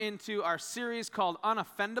into our series called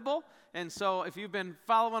Unoffendable. And so if you've been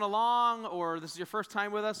following along or this is your first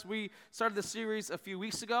time with us, we started the series a few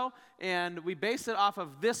weeks ago, and we based it off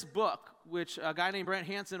of this book, which a guy named Brent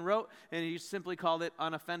Hansen wrote, and he simply called it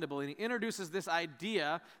Unoffendable. And he introduces this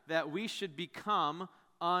idea that we should become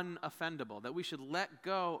unoffendable, that we should let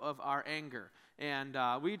go of our anger. And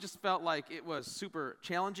we just felt like it was super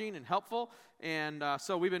challenging and helpful. And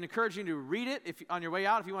so we've been encouraging you to read it on your way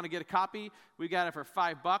out. If you want to get a copy, we got it for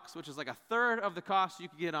 $5, which is like a third of the cost you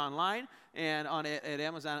could get online and at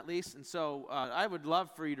Amazon at least. And so I would love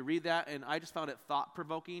for you to read that. And I just found it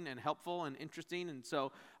thought-provoking and helpful and interesting. And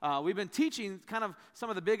so we've been teaching kind of some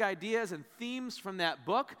of the big ideas and themes from that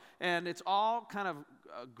book. And it's all kind of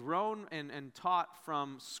grown and taught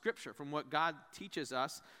from Scripture, from what God teaches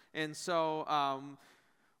us. And so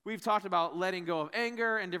we've talked about letting go of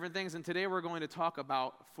anger and different things, and today we're going to talk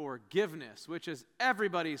about forgiveness, which is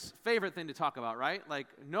everybody's favorite thing to talk about, right? Like,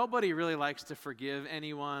 nobody really likes to forgive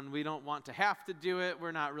anyone. We don't want to have to do it.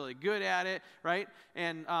 We're not really good at it, right?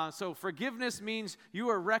 And so forgiveness means you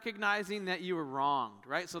are recognizing that you were wronged,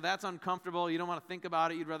 right? So that's uncomfortable. You don't want to think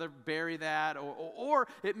about it. You'd rather bury that. Or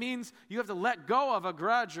it means you have to let go of a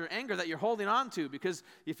grudge or anger that you're holding on to, because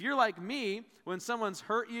if you're like me, when someone's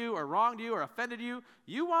hurt you or wronged you or offended you,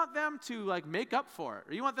 you want them to like make up for it.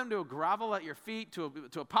 Or you want them to grovel at your feet, to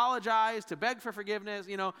apologize, to beg for forgiveness,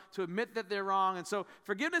 to admit that they're wrong. And so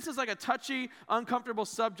forgiveness is like a touchy, uncomfortable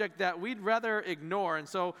subject that we'd rather ignore. And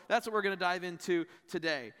so that's what we're going to dive into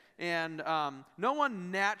today. And no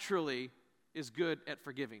one naturally is good at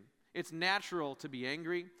forgiving. It's natural to be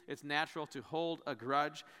angry. It's natural to hold a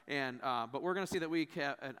grudge. But we're going to see that we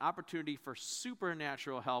have an opportunity for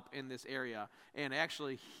supernatural help in this area and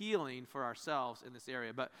actually healing for ourselves in this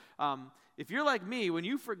area. But if you're like me, when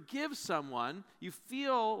you forgive someone, you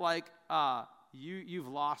feel like you've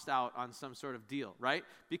lost out on some sort of deal, right?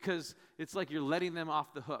 Because it's like you're letting them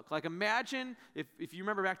off the hook. Like, imagine if you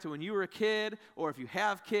remember back to when you were a kid, or if you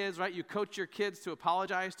have kids, right? You coach your kids to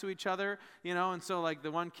apologize to each other, and so like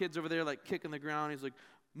the one kid's over there like kicking the ground. He's like,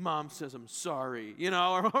 Mom says I'm sorry,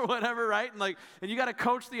 or whatever, right? And you got to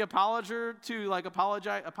coach the apologizer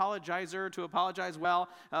to apologize well.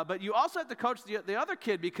 But you also have to coach the other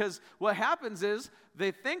kid, because what happens is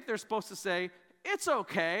they think they're supposed to say, it's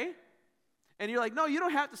okay. And you're like, no, you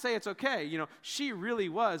don't have to say it's okay. She really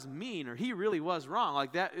was mean, or he really was wrong.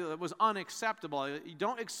 Like, that it was unacceptable. You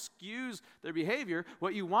don't excuse their behavior.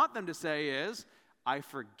 What you want them to say is, I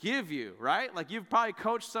forgive you, right? Like, you've probably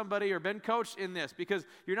coached somebody or been coached in this, because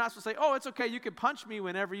you're not supposed to say, oh, it's okay, you can punch me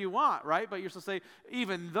whenever you want, right? But you're supposed to say,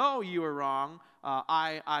 even though you were wrong,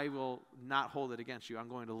 I will not hold it against you. I'm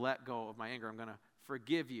going to let go of my anger. I'm going to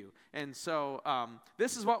forgive you. And so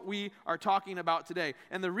this is what we are talking about today.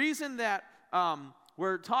 And the reason that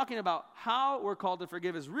we're talking about how we're called to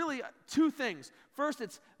forgive is really two things. First,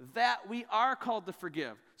 it's that we are called to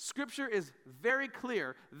forgive. Scripture is very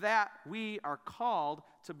clear that we are called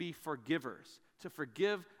to be forgivers, to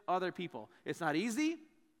forgive other people. It's not easy.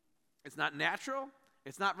 It's not natural.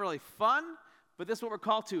 It's not really fun, but this is what we're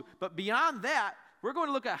called to. But beyond that, we're going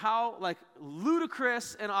to look at how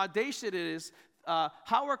ludicrous and audacious it is.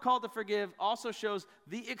 How we're called to forgive also shows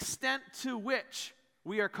the extent to which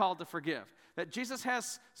we are called to forgive. That Jesus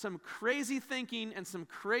has some crazy thinking and some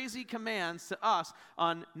crazy commands to us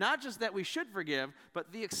on not just that we should forgive,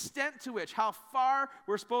 but the extent to which, how far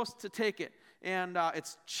we're supposed to take it. And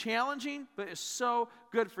it's challenging, but it's so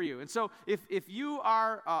good for you. And so if you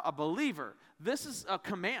are a believer, this is a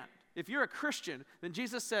command. If you're a Christian, then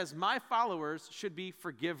Jesus says, my followers should be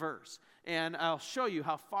forgivers. And I'll show you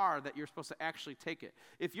how far that you're supposed to actually take it.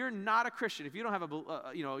 If you're not a Christian, if you don't have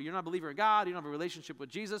you're not a believer in God, you don't have a relationship with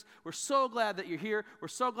Jesus, we're so glad that you're here. We're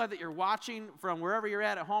so glad that you're watching from wherever you're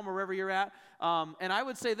at home or wherever you're at. And I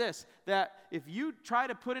would say this, that if you try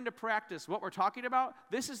to put into practice what we're talking about,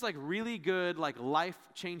 this is like really good, like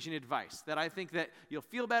life-changing advice that I think that you'll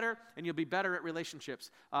feel better and you'll be better at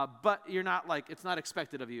relationships. But you're not it's not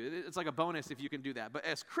expected of you. It's like a bonus if you can do that. But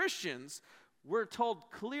as Christians, we're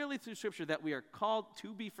told clearly through Scripture that we are called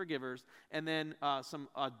to be forgivers, and then some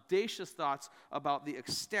audacious thoughts about the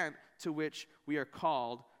extent to which we are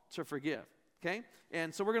called to forgive, okay?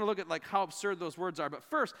 And so we're going to look at how absurd those words are. But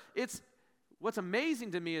first, what's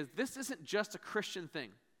amazing to me is this isn't just a Christian thing.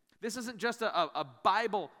 This isn't just a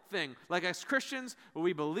Bible thing. Like, as Christians,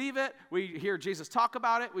 we believe it. We hear Jesus talk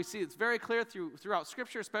about it. We see it's very clear throughout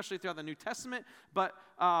Scripture, especially throughout the New Testament. But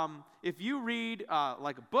if you read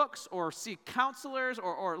books or see counselors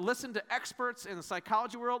or listen to experts in the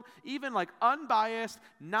psychology world, even unbiased,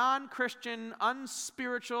 non-Christian,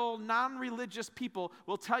 unspiritual, non-religious people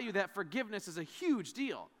will tell you that forgiveness is a huge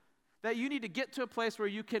deal. That you need to get to a place where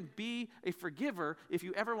you can be a forgiver if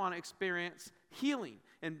you ever want to experience healing.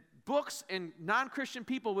 And books and non-Christian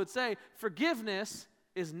people would say forgiveness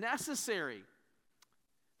is necessary.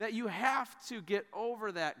 That you have to get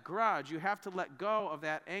over that grudge. You have to let go of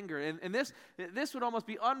that anger. And this would almost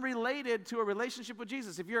be unrelated to a relationship with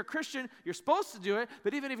Jesus. If you're a Christian, you're supposed to do it.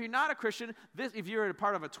 But even if you're not a Christian, if you're a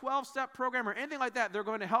part of a 12-step program or anything like that, they're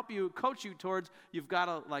going to help you, coach you towards, you've got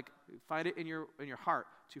to find it in your heart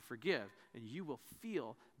to forgive. And you will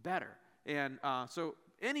feel better. And so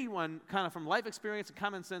anyone kind of from life experience and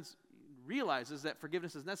common sense realizes that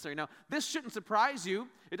forgiveness is necessary. Now, this shouldn't surprise you.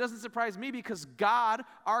 It doesn't surprise me because God,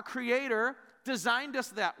 our Creator, designed us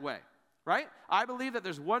that way, right? I believe that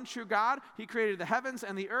there's one true God. He created the heavens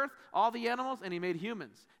and the earth, all the animals, and He made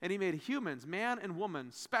humans. And He made humans, man and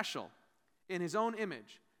woman, special in His own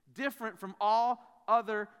image, different from all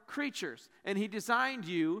other creatures. And He designed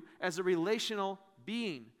you as a relational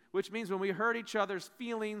being, which means when we hurt each other's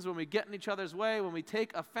feelings, when we get in each other's way, when we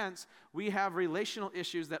take offense, we have relational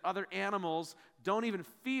issues that other animals don't even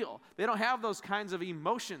feel. They don't have those kinds of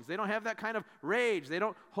emotions. They don't have that kind of rage. They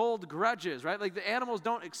don't hold grudges, right? Like the animals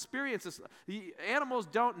don't experience this. The animals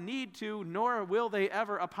don't need to, nor will they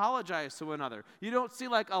ever apologize to one another. You don't see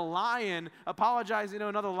like a lion apologizing to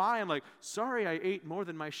another lion like, sorry, I ate more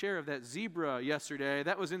than my share of that zebra yesterday.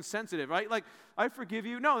 That was insensitive, right? Like, I forgive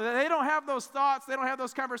you. No, they don't have those thoughts. They don't have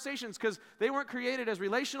those conversations because they weren't created as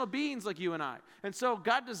relational beings like you and I. And so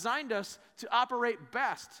God designed us to operate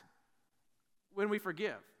best when we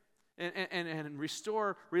forgive and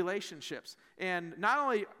restore relationships. And not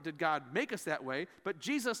only did God make us that way, but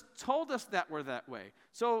Jesus told us that we're that way.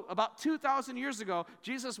 So about 2,000 years ago,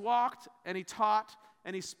 Jesus walked and He taught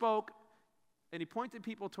and He spoke and He pointed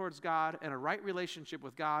people towards God and a right relationship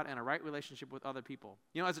with God and a right relationship with other people.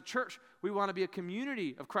 You know, as a church, we want to be a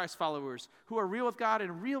community of Christ followers who are real with God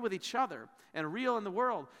and real with each other and real in the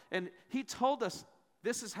world. And He told us,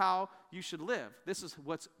 this is how you should live. This is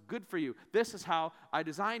what's good for you. This is how I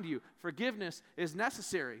designed you. Forgiveness is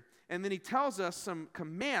necessary. And then He tells us some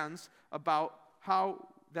commands about how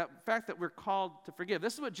that fact that we're called to forgive.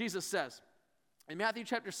 This is what Jesus says. In Matthew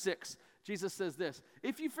chapter 6, Jesus says this,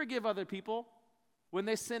 if you forgive other people when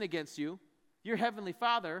they sin against you, your heavenly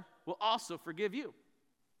Father will also forgive you.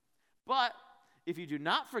 But if you do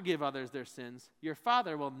not forgive others their sins, your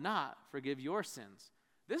Father will not forgive your sins.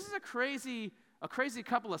 This is a crazy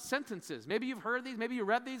couple of sentences. Maybe you've heard these, maybe you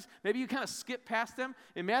read these, maybe you kind of skip past them.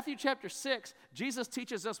 In Matthew chapter 6, Jesus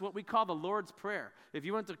teaches us what we call the Lord's Prayer. If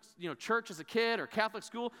you went to church as a kid or Catholic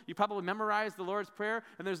school, you probably memorized the Lord's Prayer,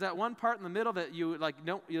 and there's that one part in the middle that you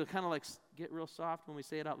kind of get real soft when we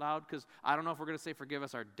say it out loud, because I don't know if we're going to say forgive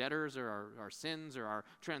us our debtors or our sins or our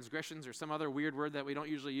transgressions or some other weird word that we don't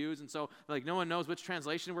usually use, and so no one knows which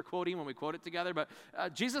translation we're quoting when we quote it together, but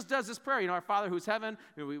Jesus does this prayer, our Father who's heaven,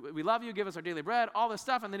 we love you, give us our daily bread, all this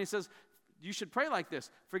stuff, and then He says, you should pray like this,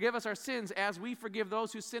 forgive us our sins as we forgive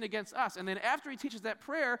those who sin against us. And then after He teaches that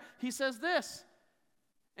prayer, He says this,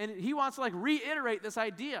 and He wants to reiterate this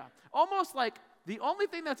idea, almost like the only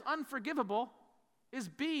thing that's unforgivable is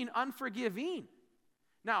being unforgiving.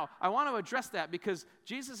 Now, I want to address that because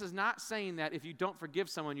Jesus is not saying that if you don't forgive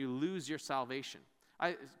someone, you lose your salvation.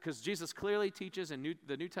 Because Jesus clearly teaches, and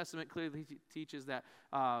the New Testament clearly teaches that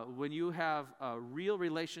when you have a real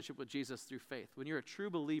relationship with Jesus through faith, when you're a true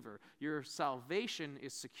believer, your salvation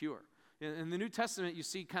is secure. In the New Testament, you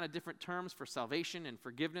see kind of different terms for salvation and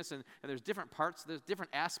forgiveness, and there's different parts, there's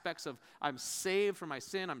different aspects of I'm saved from my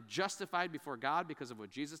sin, I'm justified before God because of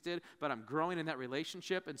what Jesus did, but I'm growing in that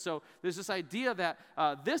relationship. And so there's this idea that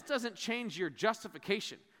this doesn't change your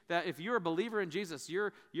justification, that if you're a believer in Jesus,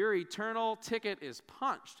 your eternal ticket is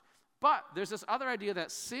punched. But there's this other idea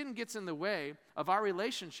that sin gets in the way of our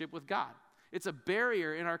relationship with God. It's a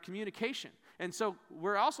barrier in our communication. And so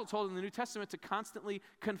we're also told in the New Testament to constantly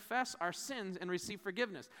confess our sins and receive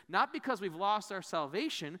forgiveness. Not because we've lost our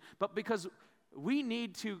salvation, but because we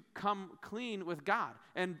need to come clean with God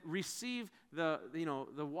and receive the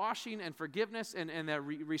washing and forgiveness and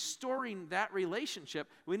restoring that relationship.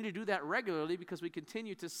 We need to do that regularly because we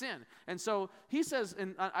continue to sin. And so He says,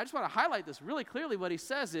 and I just want to highlight this really clearly, what He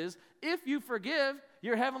says is, if you forgive,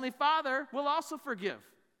 your heavenly Father will also forgive.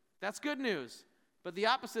 That's good news. But the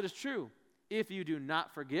opposite is true. If you do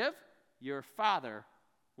not forgive, your Father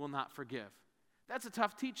will not forgive. That's a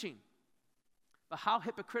tough teaching. But how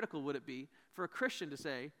hypocritical would it be for a Christian to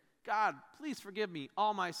say, God, please forgive me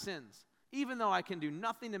all my sins, even though I can do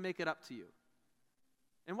nothing to make it up to you?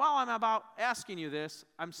 And while I'm about asking you this,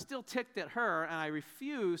 I'm still ticked at her, and I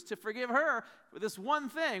refuse to forgive her for this one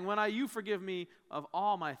thing when you forgive me of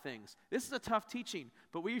all my things. This is a tough teaching,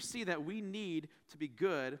 but we see that we need to be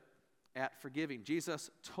good at forgiving. Jesus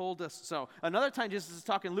told us so. Another time, Jesus is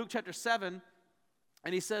talking Luke chapter 7,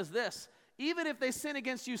 and he says this, even if they sin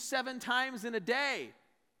against you 7 times in a day,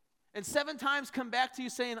 and 7 times come back to you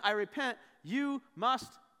saying, I repent, you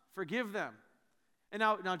must forgive them. And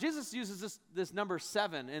now Jesus uses this number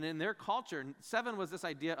 7, and in their culture, 7 was this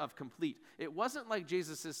idea of complete. It wasn't like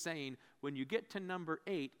Jesus is saying, when you get to number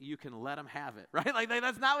 8, you can let them have it, right? Like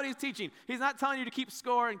that's not what he's teaching. He's not telling you to keep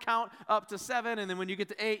score and count up to 7, and then when you get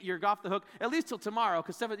to 8, you're off the hook, at least till tomorrow,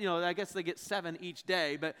 because 7, I guess they get 7 each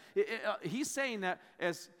day. But he's saying that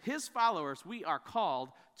as his followers, we are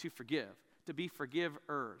called to forgive, to be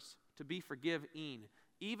forgivers, to be forgiving,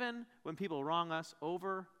 even when people wrong us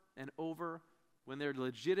over and over. When they're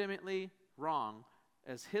legitimately wrong,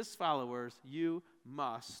 as his followers, you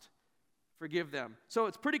must forgive them. So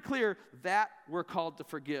it's pretty clear that we're called to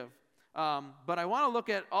forgive. But I want to look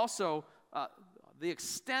at also the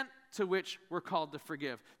extent to which we're called to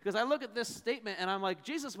forgive. Because I look at this statement and I'm like,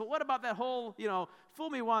 Jesus, but what about that whole, fool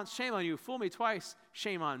me once, shame on you, fool me twice,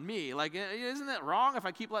 shame on me? Like, isn't that wrong if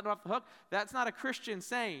I keep letting off the hook? That's not a Christian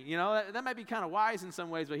saying, that might be kind of wise in some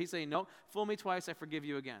ways, but he's saying, no, fool me twice, I forgive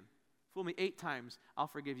you again. Fool me 8 times, I'll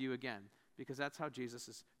forgive you again, because that's how Jesus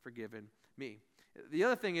has forgiven me. The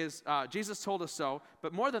other thing is, Jesus told us so,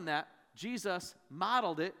 but more than that, Jesus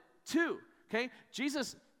modeled it too, okay?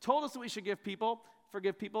 Jesus told us that we should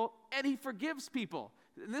forgive people, and he forgives people.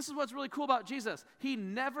 And this is what's really cool about Jesus. He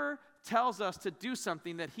never tells us to do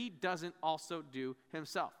something that he doesn't also do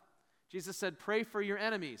himself. Jesus said, pray for your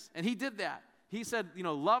enemies, and he did that. He said,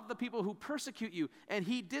 love the people who persecute you, and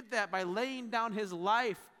he did that by laying down his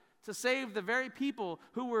life to save the very people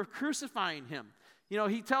who were crucifying him.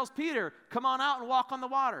 He tells Peter, come on out and walk on the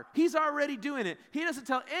water. He's already doing it. He doesn't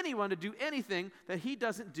tell anyone to do anything that he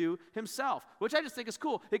doesn't do himself, which I just think is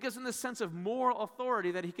cool. It gives him this sense of moral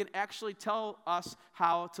authority that he can actually tell us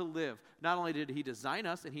how to live. Not only did he design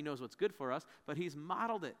us and he knows what's good for us, but he's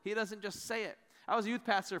modeled it. He doesn't just say it. I was a youth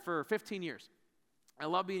pastor for 15 years. I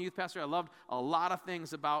love being a youth pastor. I loved a lot of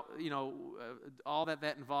things about, all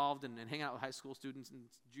that involved and hanging out with high school students and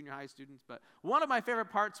junior high students. But one of my favorite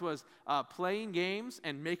parts was playing games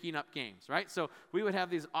and making up games, right? So we would have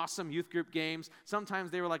these awesome youth group games. Sometimes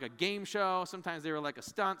they were like a game show. Sometimes they were like a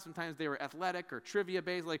stunt. Sometimes they were athletic or trivia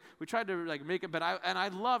based. Like we tried to make it, but I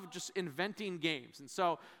loved just inventing games. And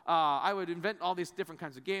so I would invent all these different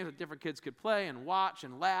kinds of games that different kids could play and watch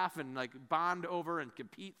and laugh and bond over and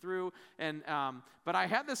compete through. And but I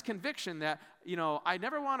had this conviction that, I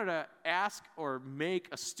never wanted to ask or make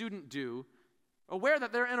a student do, aware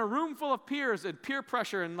that they're in a room full of peers and peer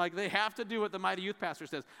pressure and they have to do what the mighty youth pastor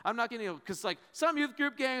says. I'm not going to, because some youth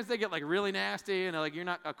group games, they get really nasty and you're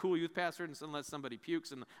not a cool youth pastor unless somebody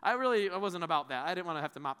pukes. And I wasn't about that. I didn't want to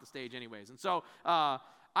have to mop the stage anyways. And so,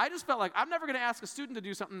 I just felt like I'm never going to ask a student to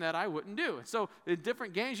do something that I wouldn't do. And so in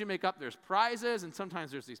different games you make up, there's prizes, and sometimes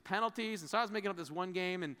there's these penalties. And so I was making up this one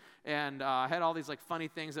game and I had all these funny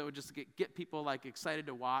things that would just get people excited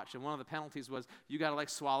to watch. And one of the penalties was you got to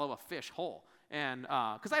swallow a fish whole. And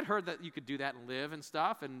because I'd heard that you could do that and live and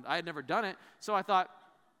stuff, and I had never done it. So I thought,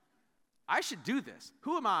 I should do this.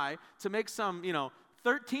 Who am I to make some,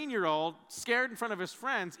 13-year-old scared in front of his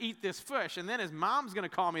friends eat this fish, and then his mom's going to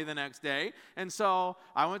call me the next day. And so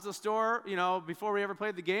I went to the store, before we ever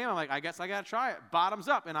played the game. I'm like, I guess I got to try it. Bottoms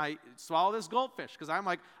up, and I swallow this goldfish because I'm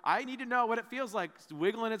like, I need to know what it feels like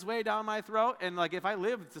wiggling its way down my throat, and if I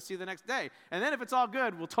live to see the next day. And then if it's all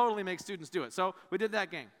good, we'll totally make students do it. So we did that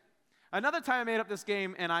game. Another time I made up this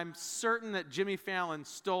game, and I'm certain that Jimmy Fallon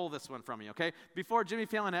stole this one from me, okay? Before Jimmy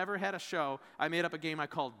Fallon ever had a show, I made up a game I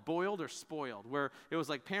called Boiled or Spoiled, where it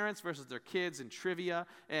was parents versus their kids in trivia,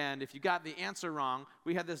 and if you got the answer wrong,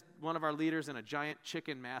 we had one of our leaders in a giant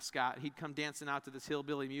chicken mascot. He'd come dancing out to this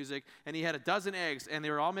hillbilly music, and he had a dozen eggs, and they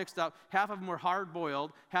were all mixed up. Half of them were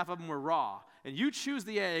hard-boiled, half of them were raw. And you choose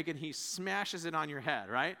the egg, and he smashes it on your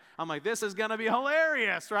head, right? I'm like, this is going to be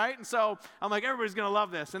hilarious, right? And so I'm like, everybody's going to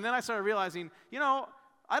love this. And then I started realizing,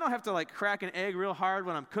 I don't have to crack an egg real hard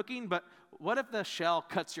when I'm cooking, but what if the shell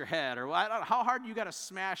cuts your head? Or how hard you got to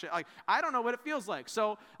smash it? I don't know what it feels like.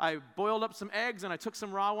 So I boiled up some eggs, and I took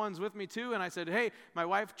some raw ones with me too, and I said, hey, my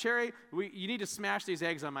wife, Cherry, you need to smash these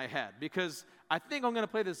eggs on my head because I think I'm going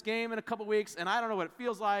to play this game in a couple weeks, and I don't know what it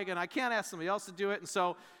feels like, and I can't ask somebody else to do it. And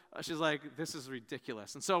so she's like, this is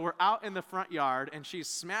ridiculous. And so we're out in the front yard, and she's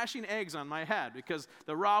smashing eggs on my head because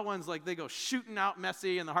the raw ones, they go shooting out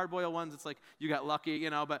messy, and the hard-boiled ones, it's you got lucky,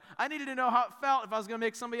 But I needed to know how it felt if I was going to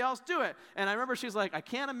make somebody else do it. And I remember she's like, I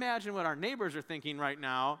can't imagine what our neighbors are thinking right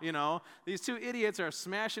now, These two idiots are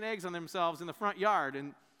smashing eggs on themselves in the front yard.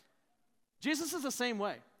 And Jesus is the same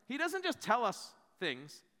way. He doesn't just tell us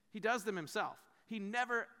things. He does them himself. He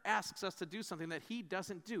never asks us to do something that he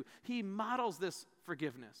doesn't do. He models this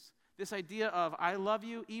forgiveness. This idea of, I love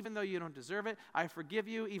you even though you don't deserve it. I forgive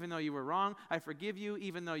you even though you were wrong. I forgive you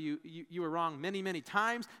even though you were wrong many, many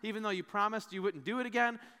times, even though you promised you wouldn't do it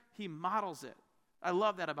again. He models it. I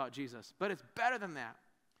love that about Jesus. But it's better than that.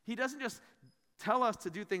 He doesn't just tell us to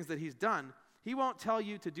do things that he's done. He won't tell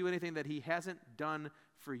you to do anything that he hasn't done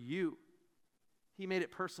for you. He made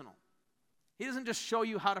it personal. He doesn't just show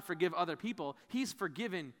you how to forgive other people. He's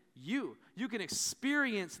forgiven you. You can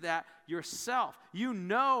experience that yourself. You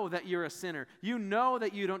know that you're a sinner. You know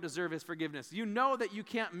that you don't deserve his forgiveness. You know that you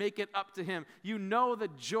can't make it up to him. You know the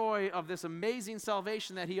joy of this amazing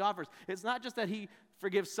salvation that he offers. It's not just that he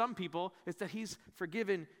forgives some people. It's that he's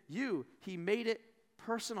forgiven you. He made it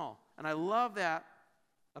personal. And I love that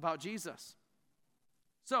about Jesus.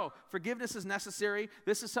 So, forgiveness is necessary.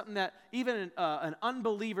 This is something that even an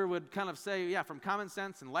unbeliever would kind of say, yeah, from common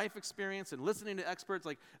sense and life experience and listening to experts,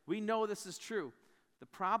 like, we know this is true. The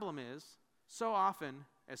problem is, so often,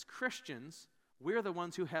 as Christians, we're the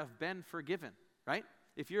ones who have been forgiven, right?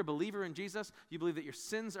 If you're a believer in Jesus, you believe that your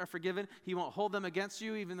sins are forgiven. He won't hold them against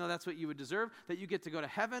you, even though that's what you would deserve, that you get to go to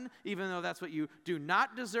heaven, even though that's what you do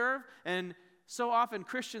not deserve. And so often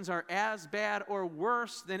Christians are as bad or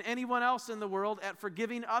worse than anyone else in the world at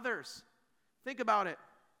forgiving others. Think about it.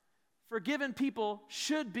 Forgiven people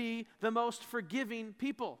should be the most forgiving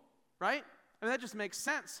people, right? I mean, that just makes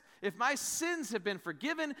sense. If my sins have been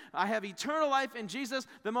forgiven, I have eternal life in Jesus,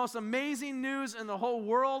 the most amazing news in the whole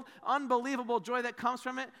world, unbelievable joy that comes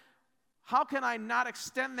from it. How can I not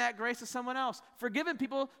extend that grace to someone else? Forgiven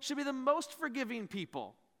people should be the most forgiving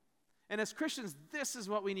people. And as Christians, this is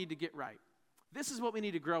what we need to get right. This is what we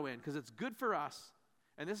need to grow in because it's good for us,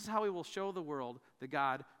 and this is how we will show the world the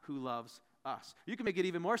God who loves us. You can make it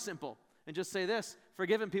even more simple and just say this: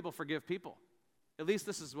 forgiven people forgive people. At least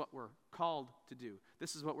this is what we're called to do.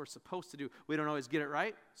 This is what we're supposed to do. We don't always get it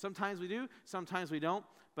right. Sometimes we do, sometimes we don't.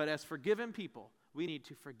 But as forgiven people, we need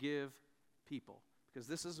to forgive people because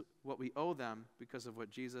this is what we owe them because of what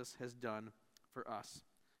Jesus has done for us.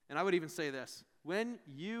 And I would even say this: when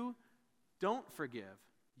you don't forgive,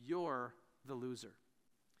 you're the loser.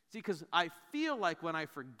 See, because I feel like when I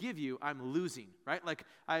forgive you, I'm losing, right? Like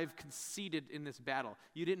I've conceded in this battle.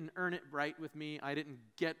 You didn't earn it right with me. I didn't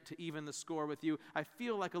get to even the score with you. I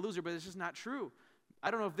feel like a loser, but it's just not true. I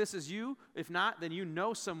don't know if this is you. If not, then you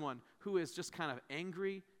know someone who is just kind of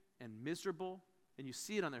angry and miserable, and you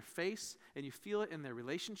see it on their face, and you feel it in their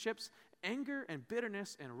relationships. Anger and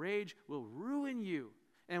bitterness and rage will ruin you.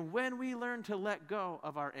 And when we learn to let go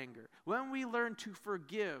of our anger, when we learn to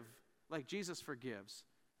forgive like Jesus forgives,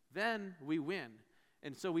 then we win.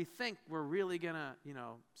 And so we think we're really going to,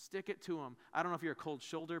 stick it to them. I don't know if you're a cold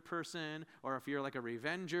shoulder person or if you're like a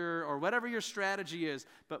revenger or whatever your strategy is,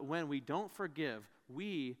 but when we don't forgive,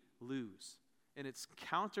 we lose. And it's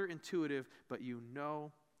counterintuitive, but you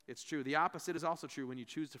know it's true. The opposite is also true. When you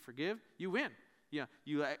choose to forgive, you win. Yeah,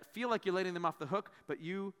 you feel like you're letting them off the hook, but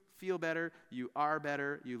you feel better, you are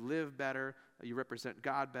better, you live better, you represent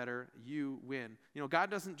God better, you win.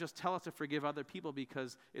 God doesn't just tell us to forgive other people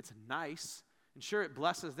because it's nice. And sure, it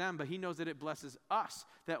blesses them, but he knows that it blesses us.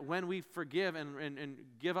 That when we forgive and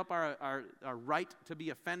give up our right to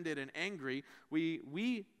be offended and angry,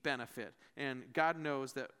 we benefit. And God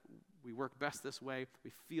knows that we work best this way. We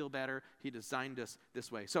feel better. He designed us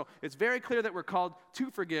this way. So it's very clear that we're called to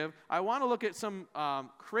forgive. I want to look at some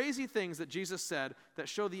crazy things that Jesus said that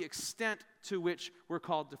show the extent to which we're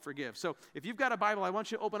called to forgive. So if you've got a Bible, I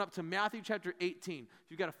want you to open up to Matthew chapter 18. If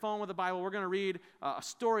you've got a phone with a Bible, we're going to read a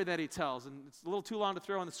story that he tells. And it's a little too long to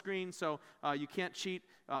throw on the screen, so you can't cheat.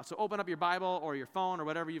 So open up your Bible or your phone or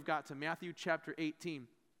whatever you've got to Matthew chapter 18.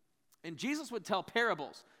 And Jesus would tell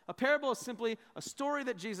parables. A parable is simply a story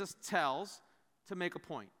that Jesus tells to make a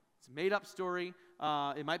point. It's a made-up story.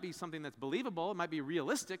 It might be something that's believable. It might be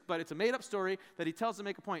realistic, but it's a made-up story that he tells to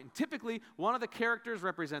make a point. And typically, one of the characters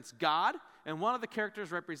represents God, and one of the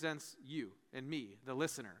characters represents you and me, the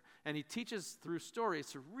listener. And he teaches through stories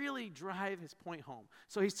to really drive his point home.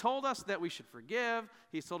 So he's told us that we should forgive.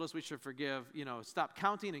 He's told us we should forgive, stop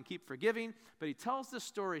counting and keep forgiving. But he tells this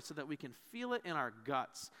story so that we can feel it in our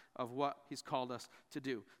guts of what he's called us to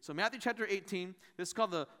do. So Matthew chapter 18, this is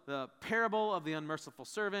called the parable of the unmerciful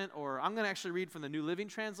servant, or I'm going to actually read from the New Living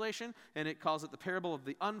Translation, and it calls it the parable of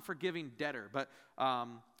the unforgiving debtor. But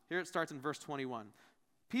here it starts in verse 21.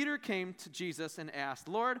 Peter came to Jesus and asked,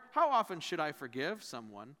 Lord, how often should I forgive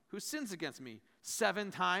someone who sins against me? 7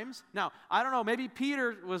 times? Now, I don't know, maybe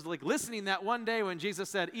Peter was like listening that one day when Jesus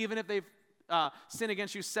said, even if they've sin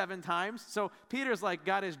against you 7 times. So Peter's like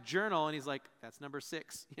got his journal, and he's like, that's number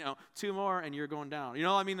 6. 2 more, and you're going down.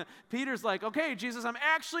 Peter's like, okay, Jesus, I'm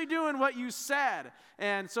actually doing what you said.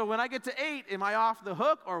 And so when I get to 8, am I off the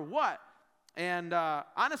hook or what? And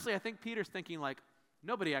honestly, I think Peter's thinking like,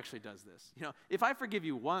 nobody actually does this. If I forgive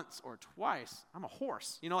you once or twice, I'm a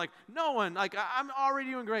horse. No one, I'm already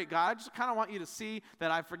doing great, God. I just kind of want you to see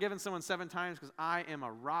that I've forgiven someone 7 times because I am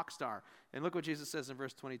a rock star. And look what Jesus says in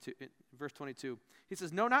verse 22. He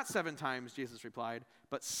says, no, not 7 times, Jesus replied,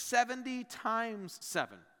 but 70 times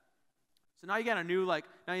 7. So now you got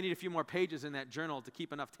now you need a few more pages in that journal to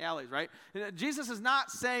keep enough tallies, right? Jesus is not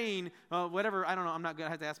saying, whatever, I don't know, I'm not going to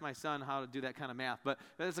have to ask my son how to do that kind of math, but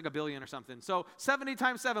it's like a billion or something. So 70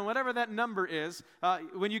 times 7, whatever that number is,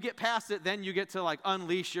 when you get past it, then you get to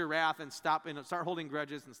unleash your wrath and stop and start holding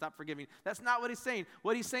grudges and stop forgiving. That's not what he's saying.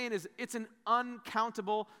 What he's saying is it's an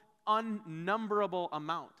uncountable, unnumberable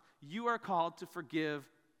amount. You are called to forgive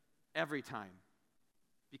every time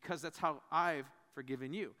because that's how I've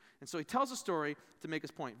forgiven you. And so he tells a story to make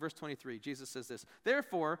his point. Verse 23, Jesus says this,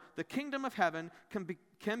 therefore, the kingdom of heaven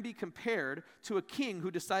can be compared to a king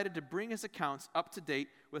who decided to bring his accounts up to date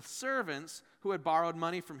with servants who had borrowed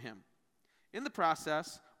money from him. In the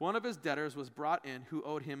process, one of his debtors was brought in who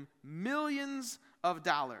owed him millions of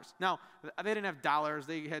dollars. Now, they didn't have dollars.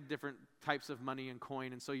 They had different types of money and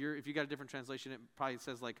coin. And so if you got a different translation, it probably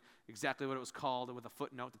says exactly what it was called with a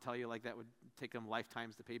footnote to tell you that would take them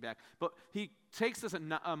lifetimes to pay back. But he takes this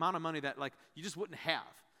amount of money that you just wouldn't have.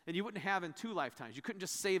 And you wouldn't have in 2 lifetimes. You couldn't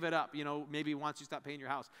just save it up, maybe once you stop paying your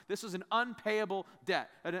house. This was an unpayable debt,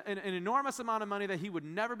 an enormous amount of money that he would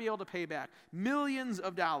never be able to pay back. Millions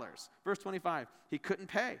of dollars. Verse 25, he couldn't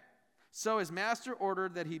pay. So his master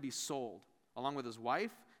ordered that he be sold, along with his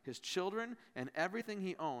wife, his children, and everything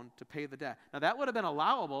he owned to pay the debt. Now, that would have been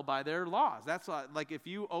allowable by their laws. That's if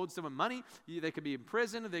you owed someone money, they could be in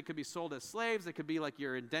prison, they could be sold as slaves, they could be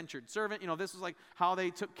your indentured servant. This was how they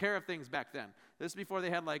took care of things back then. This is before they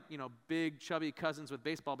had big, chubby cousins with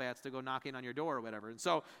baseball bats to go knocking on your door or whatever. And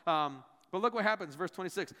so, but look what happens, verse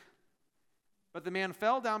 26. But the man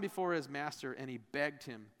fell down before his master, and he begged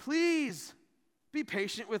him, please be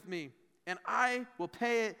patient with me, and I will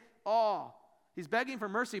pay it all. He's begging for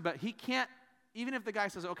mercy, but he can't, even if the guy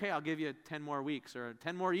says, okay, I'll give you 10 more weeks or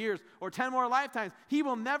 10 more years or 10 more lifetimes, he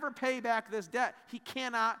will never pay back this debt. He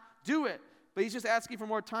cannot do it. But he's just asking for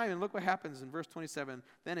more time, and look what happens in verse 27.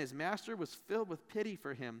 Then his master was filled with pity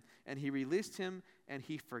for him, and he released him, and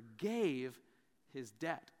he forgave his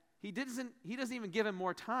debt. He doesn't even give him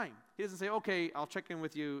more time. He doesn't say, okay, I'll check in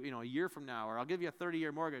with you, a year from now, or I'll give you a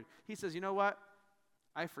 30-year mortgage. He says, you know what?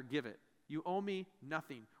 I forgive it. You owe me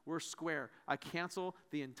nothing. We're square. I cancel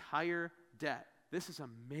the entire debt. This is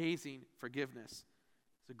amazing forgiveness.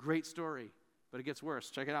 It's a great story, but it gets worse.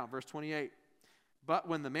 Check it out, verse 28. But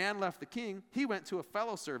when the man left the king, he went to a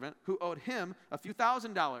fellow servant who owed him a few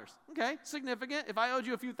 $1,000s. Okay, significant. If I owed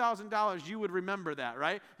you a few $1,000s, you would remember that,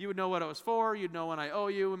 right? You would know what it was for. You'd know when I owe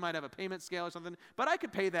you. We might have a payment scale or something. But I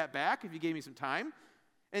could pay that back if you gave me some time.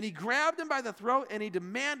 And he grabbed him by the throat, and he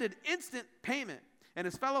demanded instant payment. And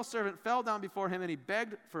his fellow servant fell down before him, and he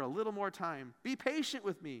begged for a little more time. Be patient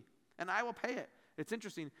with me, and I will pay it. It's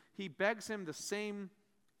interesting. He begs him the same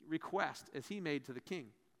request as he made to the king.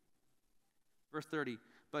 Verse 30,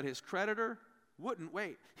 but his creditor wouldn't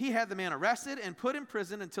wait. He had the man arrested and put in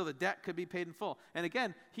prison until the debt could be paid in full. And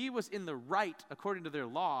again, he was in the right, according to their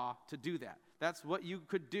law, to do that. That's what you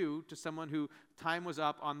could do to someone who time was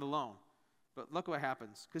up on the loan. But look what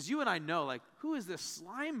happens. Because you and I know, who is this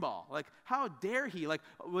slime ball? How dare he?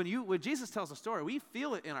 When Jesus tells a story, we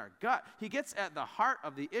feel it in our gut. He gets at the heart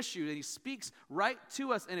of the issue, and he speaks right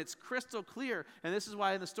to us, and it's crystal clear. And this is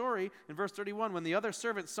why in the story, in verse 31, when the other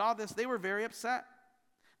servants saw this, they were very upset.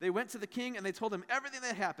 They went to the king, and they told him everything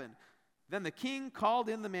that happened. Then the king called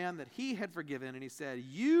in the man that he had forgiven, and he said,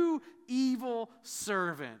 you evil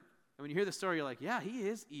servant. And when you hear the story, you're like, yeah, he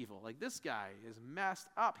is evil. This guy is messed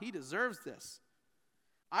up. He deserves this.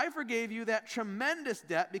 I forgave you that tremendous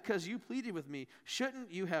debt because you pleaded with me.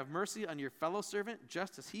 Shouldn't you have mercy on your fellow servant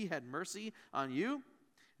just as he had mercy on you?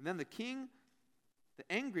 And then the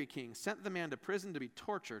angry king, sent the man to prison to be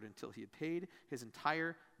tortured until he had paid his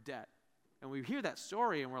entire debt. And we hear that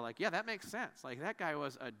story and we're like, yeah, that makes sense. That guy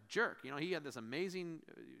was a jerk. He had this amazing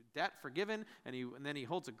debt forgiven, and then he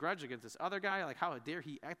holds a grudge against this other guy. How dare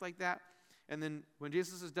he act like that? And then when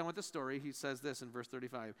Jesus is done with the story, he says this in verse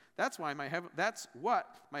 35. That's what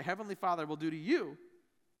my heavenly Father will do to you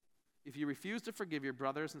if you refuse to forgive your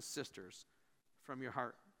brothers and sisters from your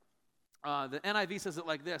heart. The NIV says it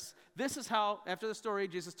like this. This is how, after the story,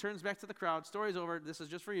 Jesus turns back to the crowd. Story's over. This is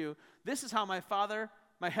just for you. This is how my Father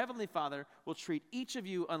my heavenly Father will treat each of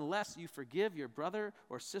you unless you forgive your brother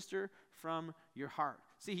or sister from your heart.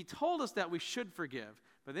 See, he told us that we should forgive,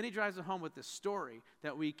 but then he drives it home with this story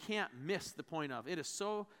that we can't miss the point of. It is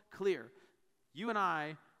so clear. You and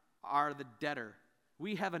I are the debtor.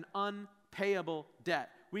 We have an unpayable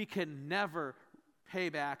debt. We can never pay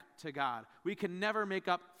back to God. We can never make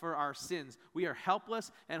up for our sins. We are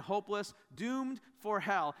helpless and hopeless, doomed for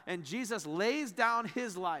hell. And Jesus lays down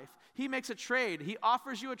his life. He makes a trade. He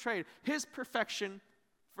offers you a trade. His perfection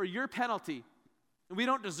for your penalty. We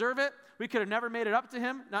don't deserve it. We could have never made it up to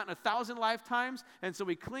him, not in 1,000 lifetimes. And so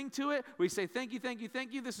we cling to it. We say, thank you, thank you,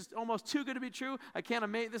 thank you. This is almost too good to be true.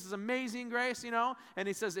 This is amazing grace, And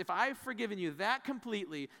he says, if I've forgiven you that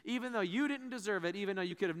completely, even though you didn't deserve it, even though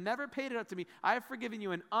you could have never paid it up to me, I've forgiven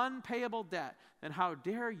you an unpayable debt. Then how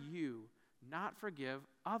dare you not forgive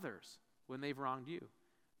others when they've wronged you?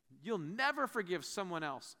 You'll never forgive someone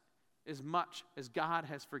else as much as God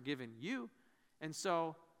has forgiven you. And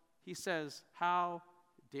so he says, how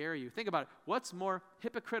dare you? Think about it. What's more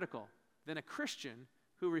hypocritical than a Christian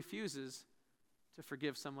who refuses to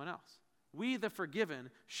forgive someone else? We, the forgiven,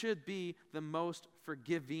 should be the most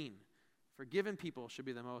forgiving. Forgiven people should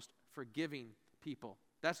be the most forgiving people.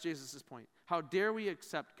 That's Jesus' point. How dare we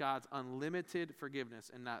accept God's unlimited forgiveness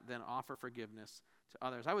and not then offer forgiveness to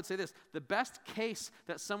others? I would say this, the best case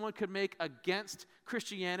that someone could make against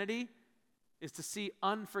Christianity is to see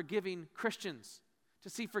unforgiving Christians. To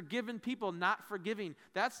see forgiven people not forgiving.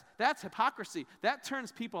 That's hypocrisy. That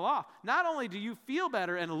turns people off. Not only do you feel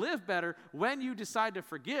better and live better when you decide to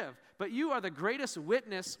forgive, but you are the greatest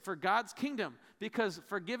witness for God's kingdom because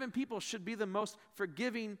forgiven people should be the most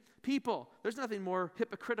forgiving people. There's nothing more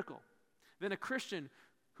hypocritical than a Christian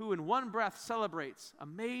who in one breath celebrates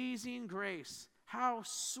amazing grace. How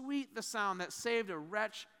sweet the sound that saved a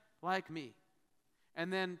wretch like me.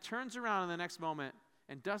 And then turns around in the next moment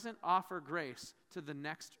and doesn't offer grace to the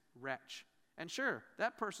next wretch. And sure,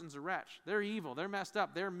 that person's a wretch. They're evil. They're messed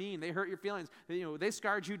up. They're mean. They hurt your feelings. They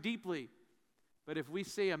scarred you deeply. But if we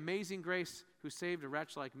say amazing grace who saved a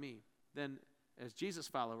wretch like me, then as Jesus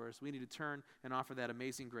followers, we need to turn and offer that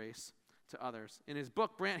amazing grace to others. In his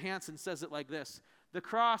book, Brant Hansen says it like this: the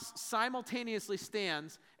cross simultaneously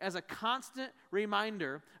stands as a constant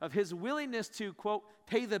reminder of his willingness to, quote,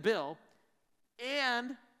 pay the bill,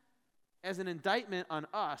 and as an indictment on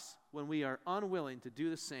us when we are unwilling to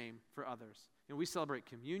do the same for others. And we celebrate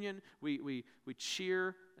communion. We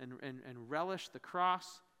cheer and relish the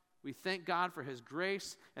cross. We thank God for his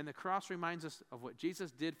grace. And the cross reminds us of what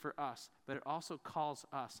Jesus did for us, but it also calls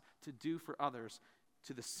us to do for others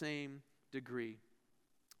to the same degree.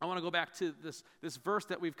 I want to go back to this verse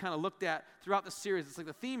that we've kind of looked at throughout the series. It's like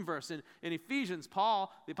the theme verse. In Ephesians,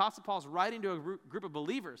 the Apostle Paul is writing to a group of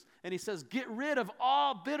believers, and he says, get rid of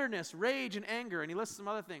all bitterness, rage, and anger. And he lists some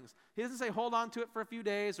other things. He doesn't say hold on to it for a few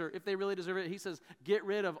days or if they really deserve it. He says, get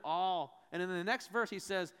rid of all. And in the next verse, he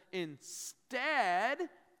says, instead,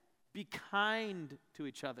 be kind to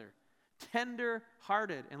each other,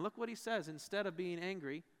 tender-hearted. And look what he says. Instead of being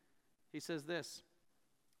angry, he says this,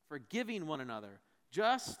 forgiving one another,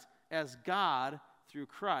 just as God, through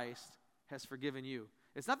Christ, has forgiven you.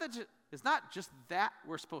 It's not just that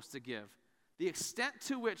we're supposed to give. The extent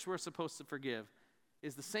to which we're supposed to forgive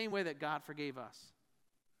is the same way that God forgave us.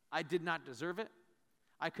 I did not deserve it.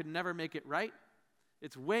 I could never make it right.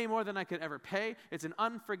 It's way more than I could ever pay. It's an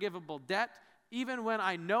unforgivable debt. Even when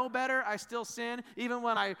I know better, I still sin. Even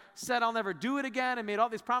when I said I'll never do it again and made all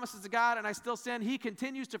these promises to God and I still sin, he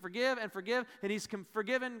continues to forgive, and he's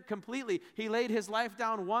forgiven completely. He laid his life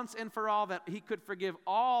down once and for all that he could forgive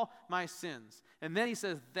all my sins. And then he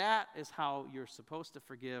says that is how you're supposed to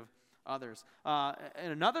forgive others. In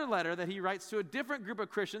another letter that he writes to a different group of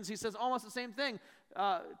Christians, he says almost the same thing.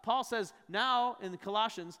 Paul says now in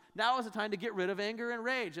Colossians, now is the time to get rid of anger and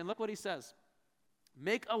rage. And look what he says.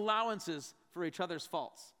 Make allowances for each other's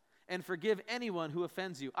faults and forgive anyone who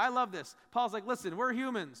offends you. I love this. Paul's like, listen, we're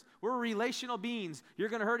humans. We're relational beings. You're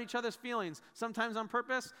going to hurt each other's feelings, sometimes on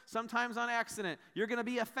purpose, sometimes on accident. You're going to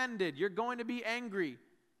be offended. You're going to be angry.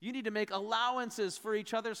 You need to make allowances for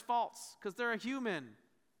each other's faults because they're a human.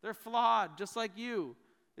 They're flawed just like you.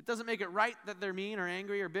 It doesn't make it right that they're mean or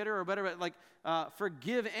angry or bitter or whatever.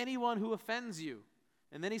 Forgive anyone who offends you.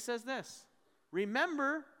 And then he says this,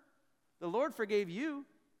 remember, the Lord forgave you,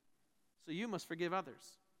 so you must forgive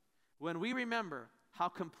others. When we remember how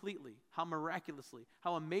completely, how miraculously,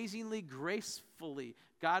 how amazingly gracefully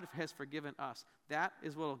God has forgiven us, that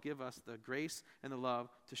is what will give us the grace and the love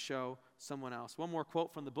to show someone else. One more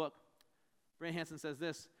quote from the book. Brant Hansen says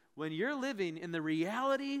this, when you're living in the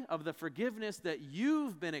reality of the forgiveness that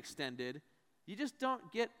you've been extended, you just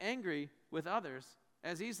don't get angry with others.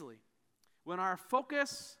 as easily. When our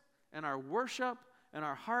focus and our worship and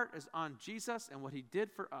our heart is on Jesus and what he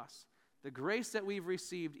did for us, the grace that we've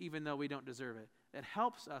received even though we don't deserve it, it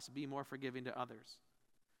helps us be more forgiving to others.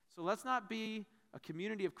 So let's not be a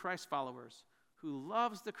community of Christ followers who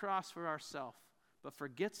loves the cross for ourselves but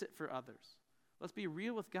forgets it for others. Let's be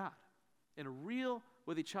real with God and real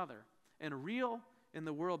with each other and real in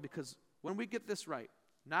the world, because when we get this right,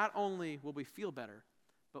 not only will we feel better,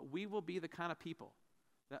 but we will be the kind of people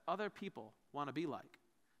that other people want to be like.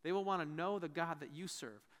 They will want to know the God that you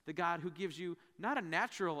serve, the God who gives you not a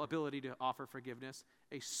natural ability to offer forgiveness,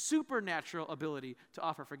 a supernatural ability to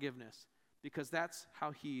offer forgiveness, because that's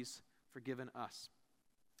how he's forgiven us.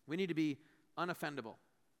 We need to be unoffendable.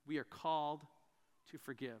 We are called to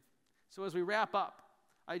forgive. So as we wrap up,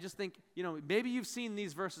 I just think, maybe you've seen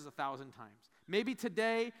these verses 1,000 times. Maybe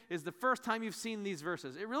today is the first time you've seen these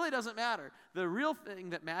verses. It really doesn't matter. The real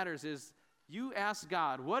thing that matters is you ask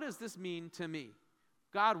God, what does this mean to me?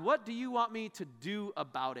 God, what do you want me to do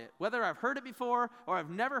about it? Whether I've heard it before or I've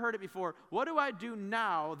never heard it before, what do I do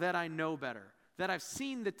now that I know better, that I've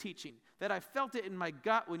seen the teaching, that I felt it in my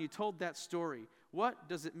gut when you told that story? What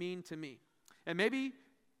does it mean to me? And maybe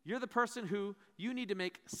you're the person who you need to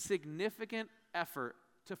make significant effort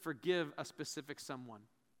to forgive a specific someone.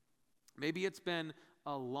 Maybe it's been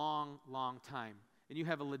a long, long time, and you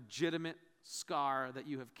have a legitimate scar that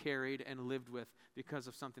you have carried and lived with because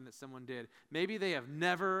of something that someone did. Maybe they have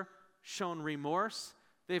never shown remorse.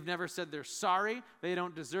 They've never said they're sorry. They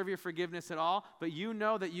don't deserve your forgiveness at all, but you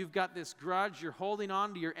know that you've got this grudge. You're holding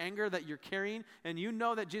on to your anger that you're carrying, and you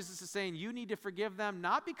know that Jesus is saying you need to forgive them,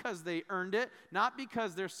 not because they earned it, not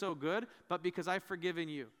because they're so good, but because I've forgiven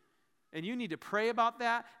you. And you need to pray about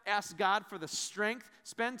that, ask God for the strength,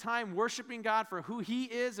 spend time worshiping God for who he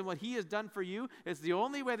is and what he has done for you. It's the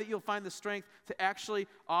only way that you'll find the strength to actually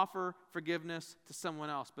offer forgiveness to someone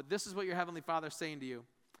else. But this is what your Heavenly Father is saying to you.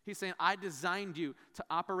 He's saying, I designed you to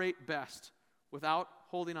operate best without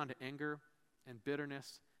holding on to anger and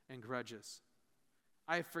bitterness and grudges.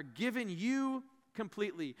 I have forgiven you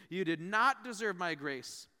completely. You did not deserve my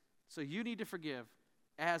grace, so you need to forgive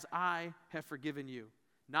as I have forgiven you.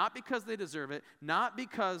 Not because they deserve it, not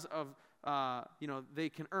because of, they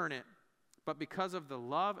can earn it, but because of the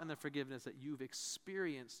love and the forgiveness that you've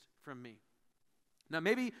experienced from me. Now,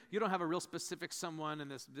 maybe you don't have a real specific someone and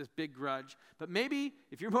this big grudge, but maybe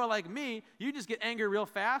if you're more like me, you just get angry real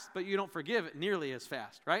fast, but you don't forgive it nearly as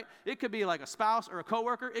fast, right? It could be like a spouse or a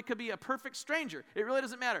coworker. It could be a perfect stranger. It really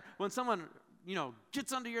doesn't matter. When someone,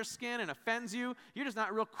 gets under your skin and offends you, you're just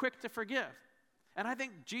not real quick to forgive. And I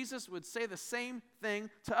think Jesus would say the same thing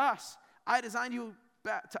to us. I designed you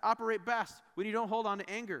to operate best when you don't hold on to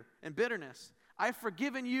anger and bitterness. I've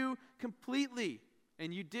forgiven you completely,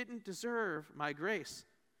 and you didn't deserve my grace.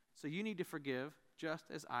 So you need to forgive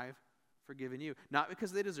just as I've forgiven you. Not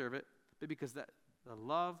because they deserve it, but because the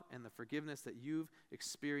love and the forgiveness that you've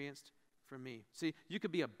experienced from me. See, you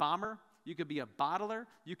could be a bomber, you could be a bottler,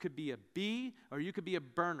 you could be a bee, or you could be a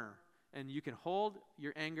burner. And you can hold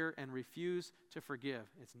your anger and refuse to forgive.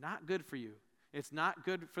 It's not good for you. It's not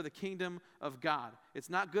good for the kingdom of God. It's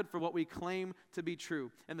not good for what we claim to be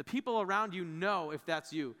true. And the people around you know if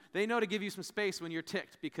that's you. They know to give you some space when you're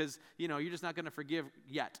ticked because, you're just not going to forgive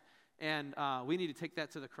yet. And we need to take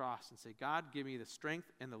that to the cross and say, God, give me the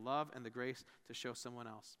strength and the love and the grace to show someone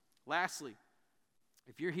else. Lastly,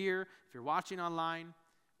 if you're here, if you're watching online,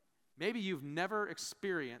 maybe you've never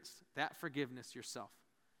experienced that forgiveness yourself.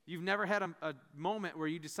 You've never had a moment where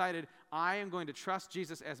you decided, I am going to trust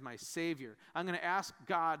Jesus as my Savior. I'm going to ask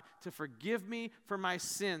God to forgive me for my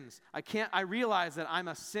sins. I realize that I'm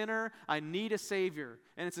a sinner. I need a Savior.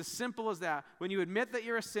 And it's as simple as that. When you admit that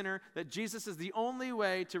you're a sinner, that Jesus is the only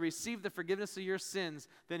way to receive the forgiveness of your sins,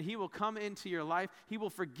 then he will come into your life. He will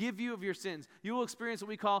forgive you of your sins. You will experience what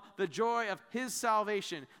we call the joy of his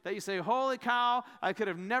salvation. That you say, holy cow, I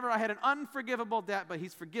had an unforgivable debt, but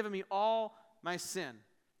he's forgiven me all my sin.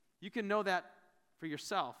 You can know that for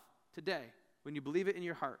yourself today when you believe it in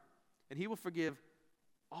your heart. And he will forgive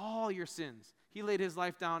all your sins. He laid his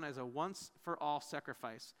life down as a once-for-all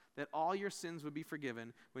sacrifice, that all your sins would be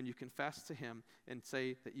forgiven when you confess to him and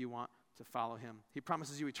say that you want to follow him. He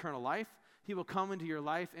promises you eternal life. He will come into your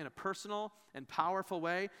life in a personal and powerful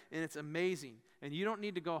way, and it's amazing. And you don't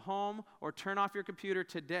need to go home or turn off your computer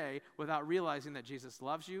today without realizing that Jesus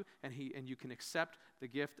loves you and you can accept the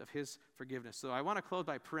gift of his forgiveness. So I want to close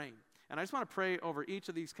by praying. And I just want to pray over each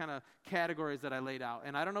of these kind of categories that I laid out.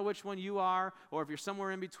 And I don't know which one you are or if you're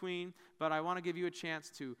somewhere in between, but I want to give you a chance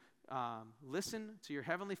to listen to your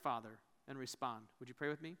Heavenly Father and respond. Would you pray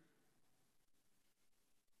with me?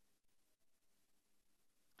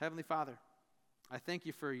 Heavenly Father, I thank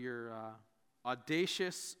you for your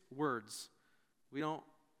audacious words. We don't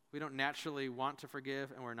naturally want to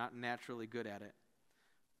forgive, and we're not naturally good at it.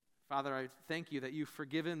 Father, I thank you that you've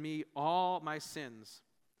forgiven me all my sins.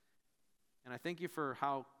 And I thank you for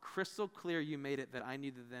how crystal clear you made it that I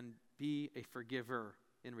need to then be a forgiver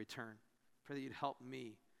in return. Pray that you'd help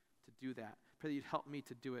me to do that. Pray that you'd help me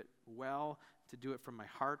to do it well, to do it from my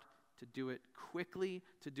heart, to do it quickly,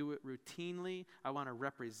 to do it routinely. I want to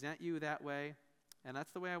represent you that way. And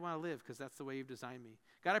that's the way I want to live, because that's the way you've designed me.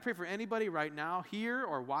 God, I pray for anybody right now, here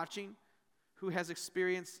or watching, who has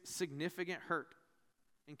experienced significant hurt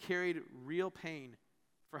and carried real pain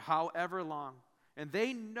for however long. And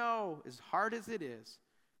they know, as hard as it is,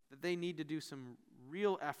 that they need to do some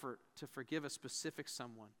real effort to forgive a specific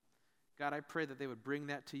someone. God, I pray that they would bring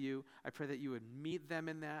that to you. I pray that you would meet them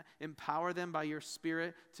in that, empower them by your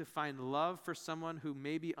Spirit to find love for someone who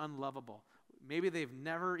may be unlovable. Maybe they've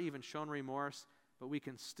never even shown remorse, but we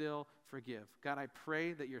can still forgive. God, I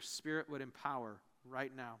pray that your Spirit would empower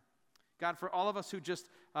right now. God, for all of us who just,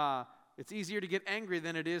 it's easier to get angry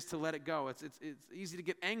than it is to let it go. It's easy to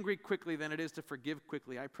get angry quickly than it is to forgive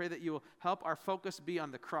quickly. I pray that you will help our focus be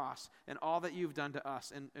on the cross and all that you've done to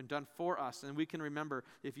us and done for us. And we can remember,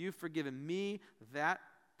 if you've forgiven me that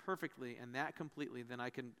perfectly and that completely, then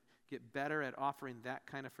I can get better at offering that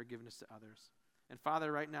kind of forgiveness to others. And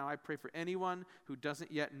Father, right now, I pray for anyone who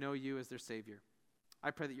doesn't yet know you as their Savior. I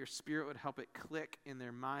pray that your Spirit would help it click in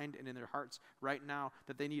their mind and in their hearts right now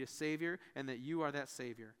that they need a Savior and that you are that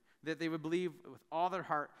Savior. That they would believe with all their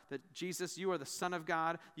heart that Jesus, you are the Son of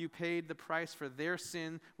God. You paid the price for their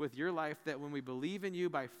sin with your life, that when we believe in you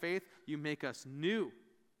by faith, you make us new.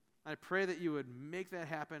 I pray that you would make that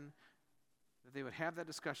happen, that they would have that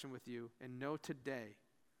discussion with you and know today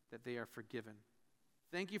that they are forgiven.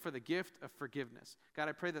 Thank you for the gift of forgiveness. God,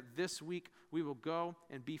 I pray that this week we will go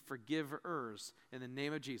and be forgivers in the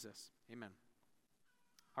name of Jesus. Amen.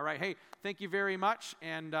 All right, hey, thank you very much,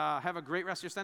 and have a great rest of your Sunday.